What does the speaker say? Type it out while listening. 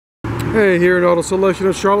Hey, here in Auto Selection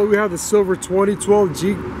of Charlotte, we have the silver 2012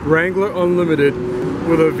 Jeep Wrangler Unlimited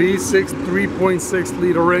with a V6 3.6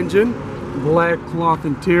 liter engine, black cloth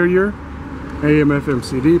interior, AM/FM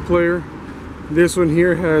CD player. This one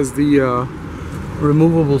here has the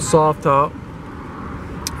removable soft top,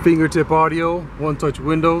 fingertip audio, one-touch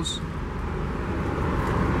windows.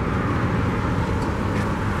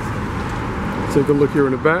 Take a look here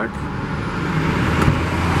in the back.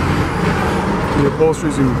 The upholstery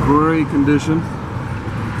is in great condition.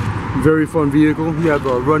 Very fun vehicle. You have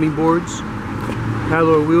running boards,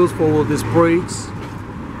 alloy wheels, 4-wheel disc brakes,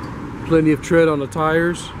 plenty of tread on the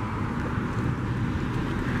tires.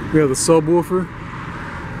 We have the subwoofer.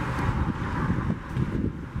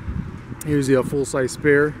 Here's the full-size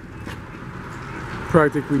spare.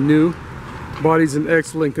 Practically new. Body's in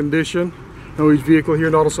excellent condition. Now each vehicle here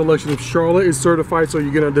in Auto Selection of Charlotte is certified, so you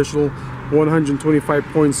get an additional 125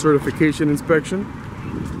 point certification inspection.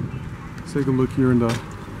 Let's take a look here on the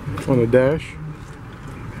dash.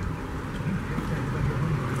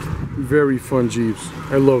 Very fun Jeeps.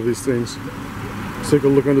 I love these things. Let's take a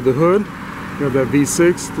look under the hood. You have that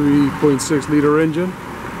V6 3.6 liter engine.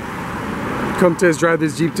 Come test drive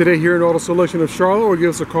this Jeep today here in Auto Selection of Charlotte, or give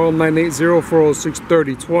us a call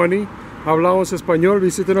 980-406-3020. Hablamos español.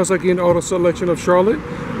 Visítenos aquí en Auto Selection of Charlotte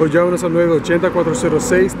o llámenos al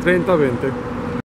 980-406-3020.